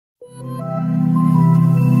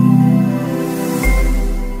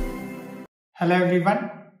Hello everyone,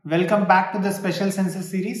 welcome back to the special senses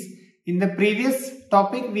series. In the previous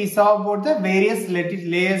topic we saw about the various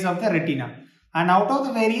layers of the retina, and out of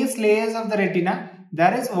the various layers of the retina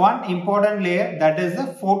there is one important layer, that is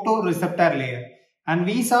the photoreceptor layer. And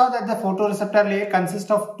we saw that the photoreceptor layer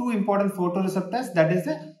consists of two important photoreceptors, that is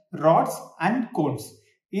the rods and cones.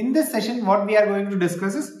 In this session what we are going to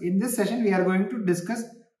discuss is,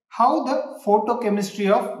 how the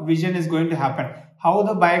photochemistry of vision is going to happen, how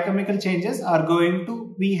the biochemical changes are going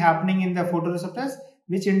to be happening in the photoreceptors,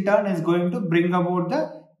 which in turn is going to bring about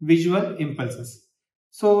the visual impulses.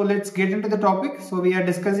 So let's get into the topic. So we are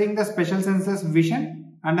discussing the special senses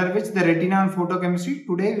vision, under which the retina and photochemistry.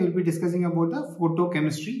 Today we will be discussing about the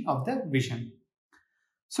photochemistry of the vision.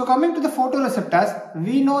 So coming to the photoreceptors,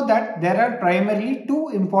 we know that there are primarily two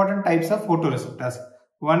important types of photoreceptors.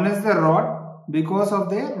 One is the rod, because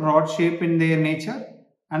of their rod shape in their nature.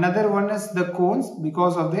 Another one is the cones,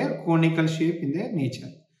 because of their conical shape in their nature.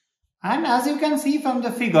 And as you can see from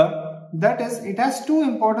the figure, that is, it has two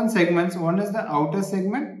important segments. One is the outer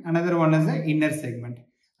segment, another one is the inner segment.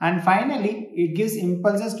 And finally, it gives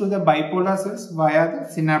impulses to the bipolar cells via the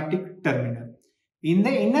synaptic terminal. In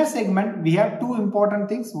the inner segment, we have two important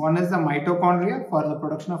things. One is the mitochondria for the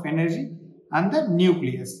production of energy and the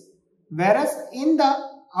nucleus. Whereas in the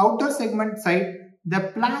outer segment side,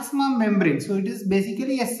 the plasma membrane, so it is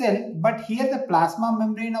basically a cell, but here the plasma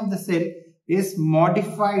membrane of the cell is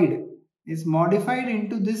modified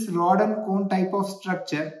into this rod and cone type of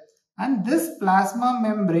structure, and this plasma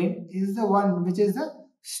membrane is the one which is the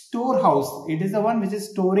storehouse. It is the one which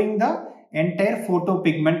is storing the entire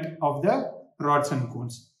photopigment of the rods and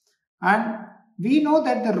cones. And we know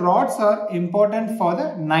that the rods are important for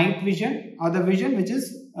the night vision, or the vision which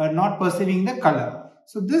is not perceiving the color.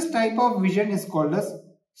 So this type of vision is called as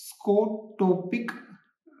scotopic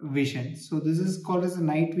vision. So this is called as a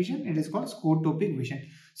night vision. It is called scotopic vision.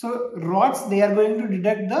 So rods, they are going to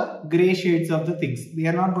detect the gray shades of the things. They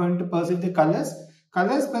are not going to perceive the colors.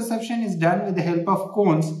 Colors perception is done with the help of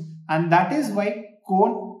cones, and that is why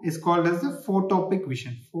cone is called as the photopic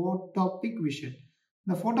vision. Photopic vision.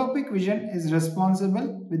 The photopic vision is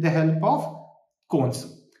responsible with the help of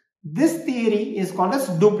cones. This theory is called as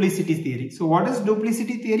duplicity theory. So what is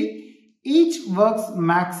duplicity theory? Each works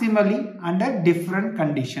maximally under different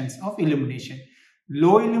conditions of illumination.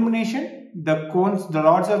 Low illumination, the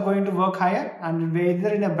rods are going to work higher, and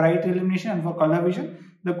whether in a bright illumination and for color vision,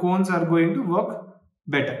 the cones are going to work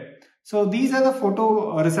better. So these are the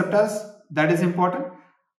photoreceptors that is important,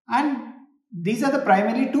 and these are the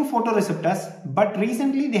primary two photoreceptors, but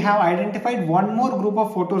recently they have identified one more group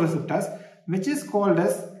of photoreceptors which is called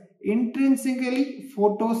as intrinsically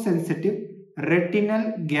photosensitive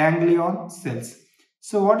retinal ganglion cells.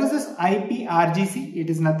 So what is this IPRGC?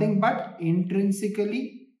 It is nothing but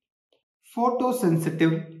intrinsically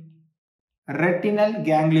photosensitive retinal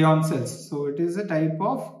ganglion cells. So it is a type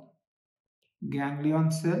of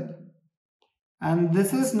ganglion cell, and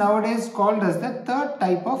this is nowadays called as the third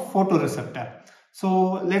type of photoreceptor.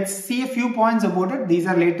 So let's see a few points about it. These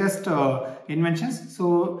are latest inventions.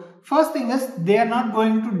 So first thing is, they are not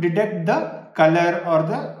going to detect the color or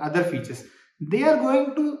the other features. They are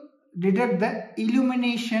going to detect the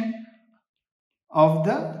illumination of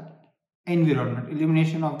the environment.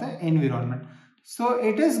 So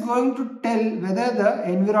it is going to tell whether the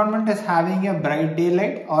environment is having a bright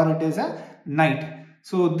daylight or it is a night.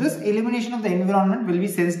 So this illumination of the environment will be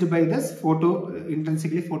sensed by this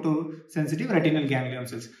intrinsically photosensitive retinal ganglion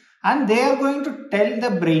cells, and they are going to tell the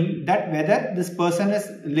brain that whether this person is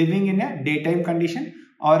living in a daytime condition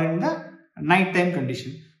or in the nighttime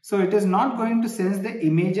condition. So it is not going to sense the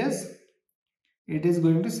images, it is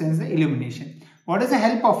going to sense the illumination. What is the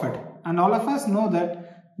help of it? And all of us know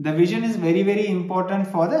that the vision is very, very important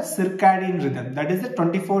for the circadian rhythm, that is the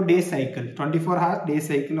 24-day cycle, 24-hour day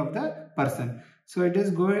cycle of the person. So it is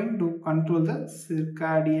going to control the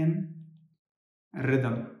circadian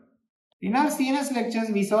rhythm. In our CNS lectures,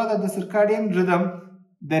 we saw that the circadian rhythm,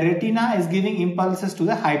 the retina is giving impulses to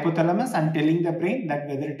the hypothalamus and telling the brain that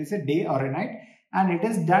whether it is a day or a night, and it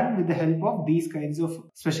is done with the help of these kinds of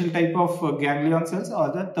special type of ganglion cells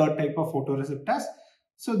or the third type of photoreceptors.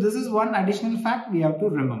 So this is one additional fact we have to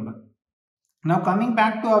remember. Now coming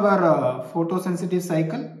back to our photosensitive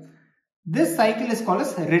cycle, this cycle is called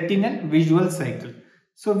as retinal visual cycle.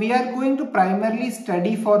 So we are going to primarily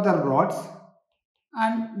study for the rods,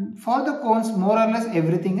 and for the cones more or less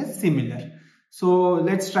everything is similar. So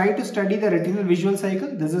let's try to study the retinal visual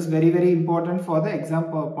cycle. This is very, very important for the exam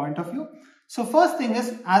point of view. So first thing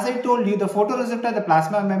is, as I told you, the photoreceptor, the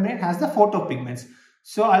plasma membrane, has the photopigments.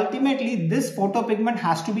 So ultimately this photopigment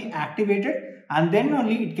has to be activated, and then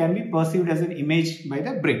only it can be perceived as an image by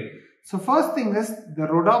the brain. So first thing is the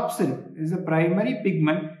rhodopsin is a primary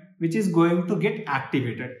pigment which is going to get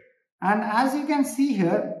activated. And as you can see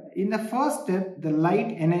here, in the first step, the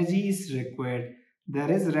light energy is required.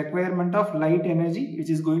 There is requirement of light energy which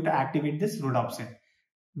is going to activate this rhodopsin.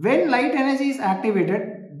 When light energy is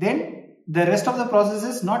activated, then the rest of the process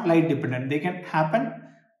is not light dependent. They can happen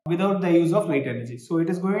without the use of light energy. So it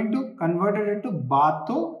is going to convert it into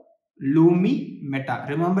batho-lumi-meta.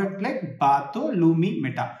 Remember it like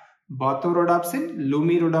batho-lumi-meta. Batho-rhodopsin,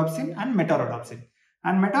 lumi-rhodopsin and meta-rhodopsin.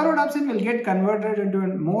 And meta-rhodopsin will get converted into a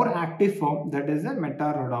more active form, that is the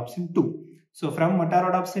meta-rhodopsin 2. So from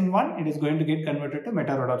meta-rhodopsin 1, it is going to get converted to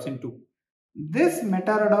meta-rhodopsin 2. This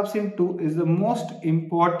meta-rhodopsin 2 is the most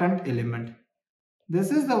important element.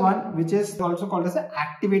 This is the one which is also called as the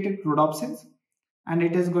activated rhodopsins, and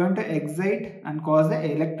it is going to excite and cause the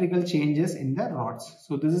electrical changes in the rods.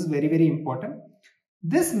 So this is very, very important.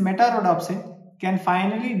 This meta-rhodopsin can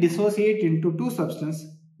finally dissociate into two substances,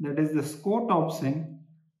 that is the scotopsin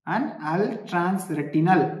and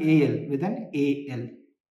L-trans-retinal, Al with an Al.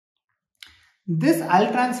 This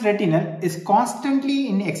L-trans-retinal is constantly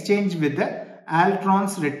in exchange with the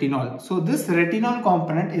L-trans-retinol. So this retinol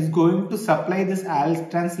component is going to supply this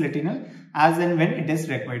L-trans-retinal as and when it is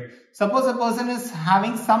required. Suppose a person is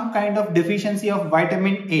having some kind of deficiency of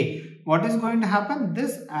vitamin A. What is going to happen?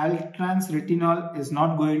 This L-trans-retinol is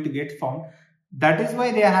not going to get formed. That is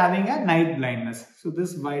why they are having a night blindness. So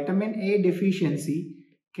this vitamin A deficiency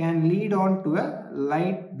can lead on to a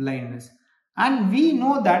light blindness. And we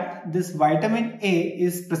know that this vitamin A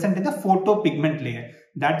is present in the photopigment layer.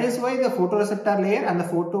 That is why the photoreceptor layer and the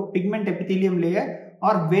photopigment epithelium layer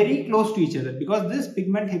are very close to each other, because this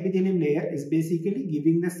pigment epithelium layer is basically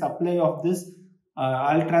giving the supply of this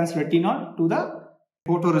L-trans-retinol to the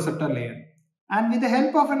photoreceptor layer. And with the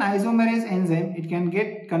help of an isomerase enzyme, it can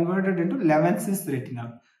get converted into 11-cis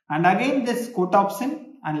retinal. And again, this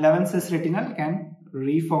scotopsin and 11-cis retinal can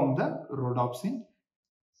reform the rhodopsin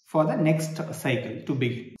for the next cycle to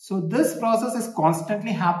begin. So this process is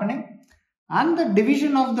constantly happening, and the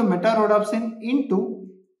division of the meta-rhodopsin into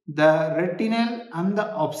the retinal and the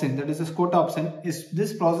opsin, that is the scotopsin,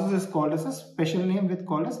 this process is called as a special name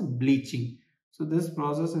called as bleaching. So this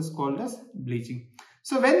process is called as bleaching.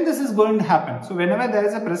 So when this is going to happen? So whenever there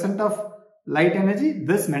is a presence of light energy,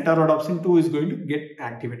 this meta-rhodopsin 2 is going to get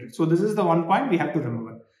activated. So this is the one point we have to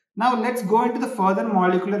remember. Now let's go into the further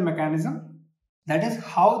molecular mechanism, that is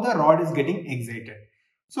how the rod is getting excited.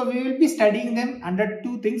 So we will be studying them under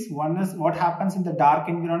two things. One is what happens in the dark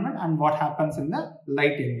environment and what happens in the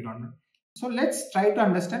light environment. So let's try to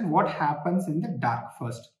understand what happens in the dark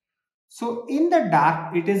first. So in the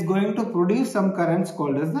dark, it is going to produce some currents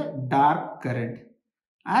called as the dark current.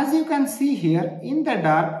 As you can see here, in the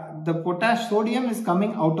dark, the sodium is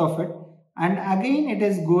coming out of it, and again it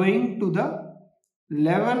is going to the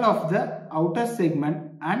level of the outer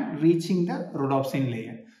segment and reaching the rhodopsin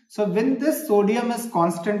layer. So when this sodium is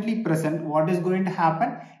constantly present, what is going to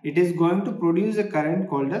happen? It is going to produce a current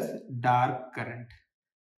called as dark current.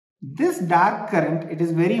 This dark current, it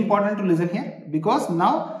is very important to listen here, because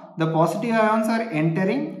now the positive ions are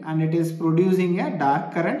entering and it is producing a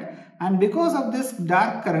dark current. And because of this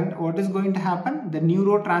dark current, what is going to happen? The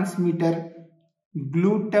neurotransmitter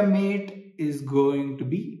glutamate is going to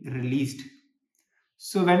be released.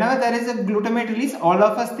 So whenever there is a glutamate release, all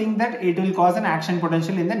of us think that it will cause an action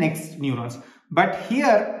potential in the next neurons. But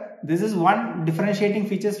here, this is one differentiating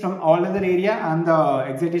features from all other area and the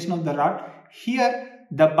excitation of the rod. Here,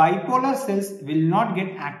 the bipolar cells will not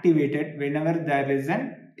get activated whenever there is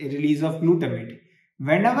a release of glutamate.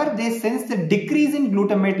 Whenever they sense the decrease in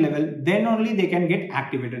glutamate level, then only they can get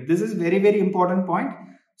activated. This is very, very important point.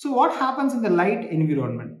 So what happens in the light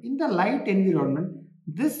environment? In the light environment,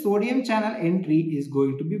 this sodium channel entry is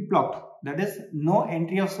going to be blocked. That is, no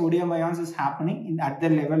entry of sodium ions is happening at the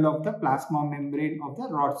level of the plasma membrane of the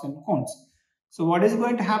rods and cones. So what is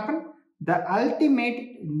going to happen? The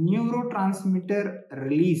ultimate neurotransmitter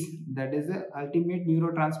release, that is the ultimate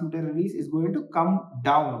neurotransmitter release, is going to come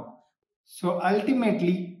down. So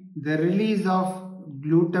ultimately, the release of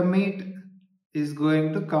glutamate is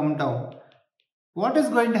going to come down. What is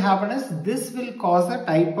going to happen is this will cause a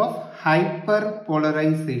type of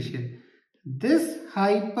hyperpolarization. This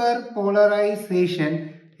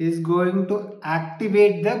hyperpolarization is going to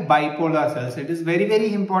activate the bipolar cells. It is very,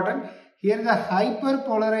 very important. Here the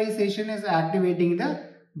hyperpolarization is activating the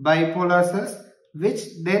bipolar cells,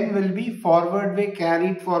 which then will be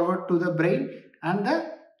carried forward to the brain, and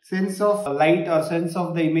the sense of light or sense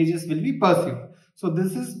of the images will be perceived. So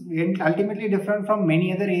this is ultimately different from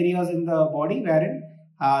many other areas in the body, wherein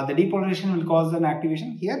The depolarization will cause an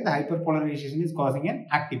activation. Here the hyperpolarization is causing an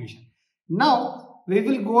activation. Now we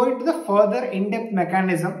will go into the further in-depth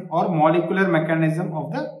mechanism or molecular mechanism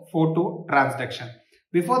of the phototransduction.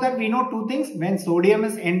 Before that, we know two things. When sodium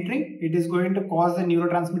is entering, it is going to cause the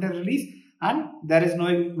neurotransmitter release, and there is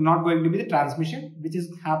not going to be the transmission which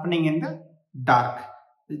is happening in the dark.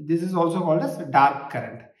 This is also called as dark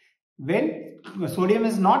current. When sodium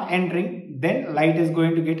is not entering, then light is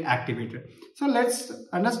going to get activated. So let's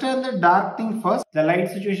understand the dark thing first. The light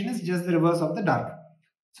situation is just the reverse of the dark.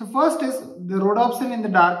 So first is the rhodopsin in the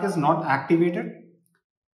dark is not activated.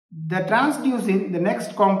 The transducin, the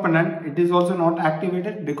next component, it is also not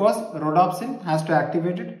activated because rhodopsin has to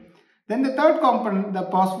activate it. Then the third component, the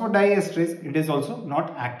phosphodiesterase, it is also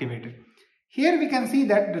not activated. Here we can see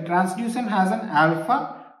that the transducin has an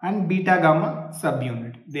alpha and beta gamma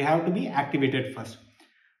subunit. They have to be activated first.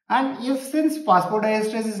 And if since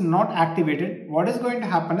phosphodiesterase is not activated, what is going to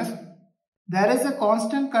happen is there is a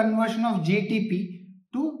constant conversion of GTP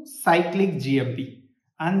to cyclic GMP.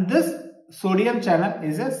 And this sodium channel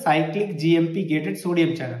is a cyclic GMP gated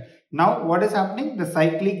sodium channel. Now what is happening? The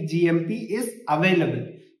cyclic GMP is available.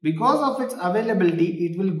 Because of its availability,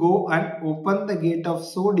 it will go and open the gate of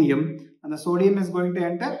sodium, and the sodium is going to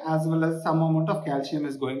enter as well as some amount of calcium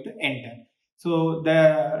is going to enter. So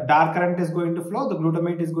the dark current is going to flow, the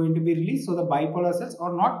glutamate is going to be released, so the bipolar cells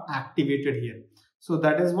are not activated here. So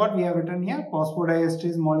that is what we have written here.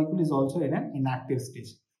 Phosphodiesterase molecule is also in an inactive stage.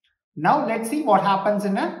 Now let's see what happens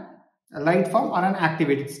in a light form or an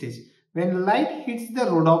activated stage. When light hits the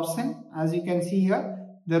rhodopsin, as you can see here,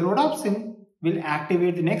 the rhodopsin will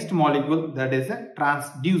activate the next molecule, that is a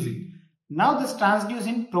transducin. Now this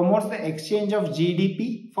transducin promotes the exchange of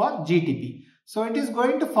GDP for GTP. So it is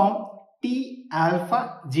going to form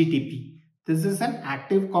T-alpha GTP. This is an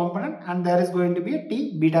active component and there is going to be a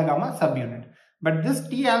T-beta gamma subunit. But this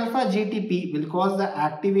T-alpha GTP will cause the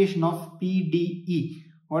activation of PDE.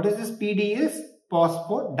 What is this PDE? Is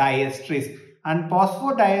phosphodiesterase. And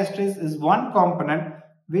phosphodiesterase is one component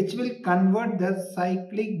which will convert the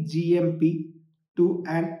cyclic GMP to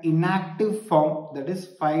an inactive form, that is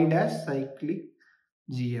 5-cyclic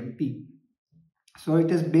GMP. So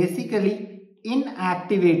it is basically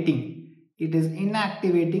inactivating. It is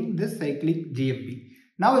inactivating this cyclic GMP.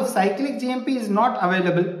 Now if cyclic GMP is not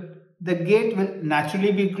available, the gate will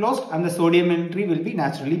naturally be closed and the sodium entry will be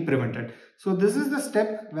naturally prevented. So this is the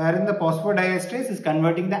step wherein the phosphodiesterase is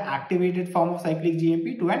converting the activated form of cyclic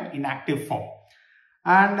GMP to an inactive form.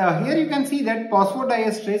 And here you can see that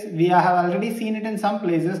phosphodiesterase, we have already seen it in some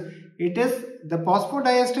places. It is the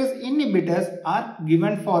phosphodiesterase inhibitors are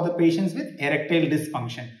given for the patients with erectile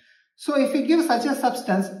dysfunction. So if we give such a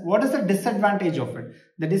substance, what is the disadvantage of it?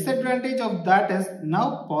 The disadvantage of that is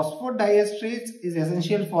now phosphodiesterase is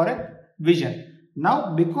essential for a vision.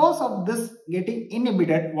 Now because of this getting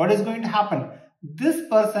inhibited, what is going to happen? This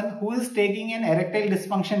person who is taking an erectile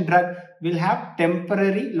dysfunction drug will have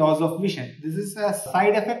temporary loss of vision. This is a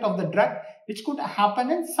side effect of the drug which could happen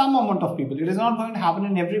in some amount of people. It is not going to happen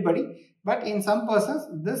in everybody, but in some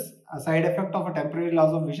persons this side effect of a temporary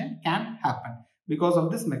loss of vision can happen because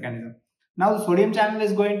of this mechanism. Now the sodium channel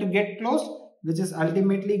is going to get closed, which is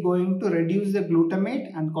ultimately going to reduce the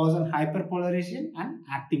glutamate and cause an hyperpolarization and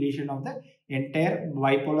activation of the entire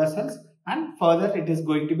bipolar cells, and further it is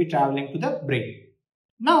going to be traveling to the brain.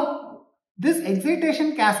 Now this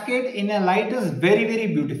excitation cascade in a light is very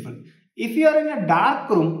beautiful. If you are in a dark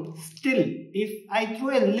room, still if I throw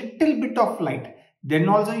a little bit of light, then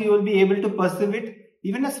also you will be able to perceive it.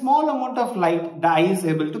 Even a small amount of light the eye is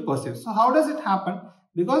able to perceive. So how does it happen?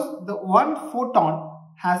 Because the one photon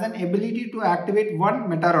has an ability to activate one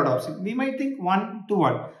metarhodopsin. We might think 1 to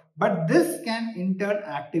 1, but this can in turn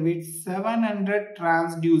activate 700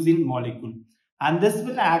 transducin molecule, and this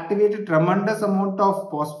will activate a tremendous amount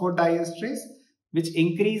of phosphodiesterase, which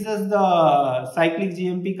increases the cyclic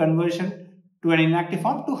GMP conversion to an inactive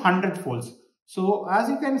form to 100 folds. So as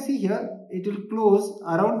you can see here, it will close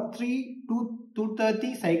around 3 to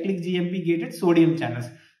 230 cyclic GMP gated sodium channels.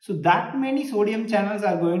 So that many sodium channels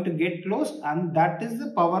are going to get closed, and that is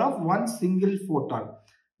the power of one single photon.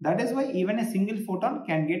 That is why even a single photon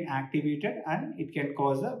can get activated and it can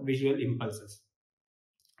cause the visual impulses.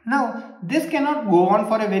 Now this cannot go on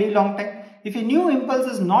for a very long time. If a new impulse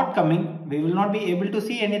is not coming, we will not be able to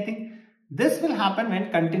see anything. This will happen when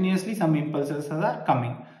continuously some impulses are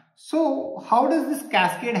coming. So how does this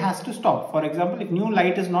cascade has to stop? For example, if new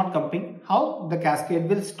light is not coming, how the cascade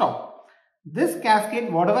will stop? This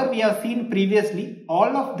cascade, whatever we have seen previously,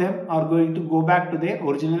 all of them are going to go back to their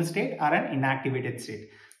original state or an inactivated state.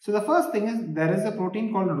 So the first thing is there is a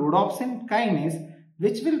protein called rhodopsin kinase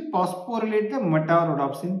which will phosphorylate the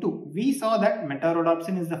metarrhodopsin 2. We saw that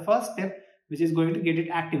metarrhodopsin is the first step which is going to get it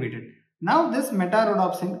activated. Now this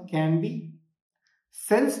metarrhodopsin can be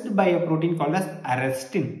sensed by a protein called as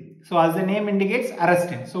arrestin. So as the name indicates,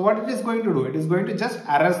 arrestin. So what it is going to do? It is going to just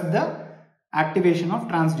arrest the activation of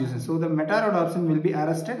transducin. So the metarrhodopsin will be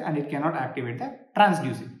arrested and it cannot activate the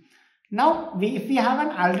transducin. Now if we have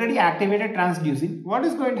an already activated transducin, what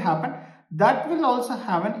is going to happen? That will also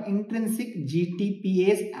have an intrinsic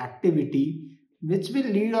GTPase activity, which will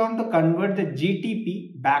lead on to convert the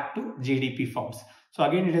GTP back to GDP forms. So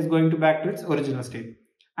again it is going to back to its original state.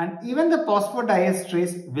 And even the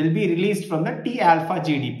phosphodiesterase will be released from the T-alpha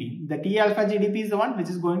GDP. The T-alpha GDP is the one which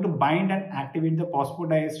is going to bind and activate the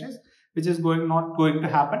phosphodiesterase, which is not going to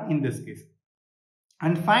happen in this case.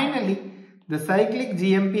 And finally, the cyclic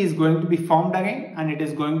GMP is going to be formed again, and it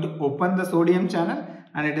is going to open the sodium channel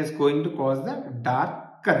and it is going to cause the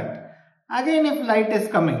dark current. Again, if light is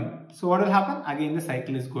coming, so what will happen? Again, the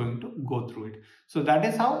cycle is going to go through it. So that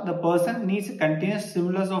is how the person needs continuous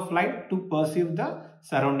stimulus of light to perceive the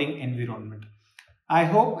surrounding environment. I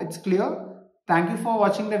hope it's clear. Thank you for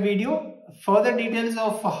watching the video. Further details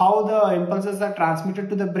of how the impulses are transmitted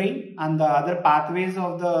to the brain and the other pathways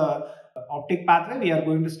of the optic pathway we are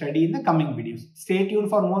going to study in the coming videos. Stay tuned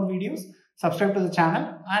for more videos. Subscribe to the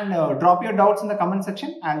channel and drop your doubts in the comment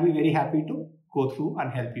section. I'll be very happy to go through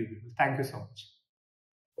and help you. Thank you so much.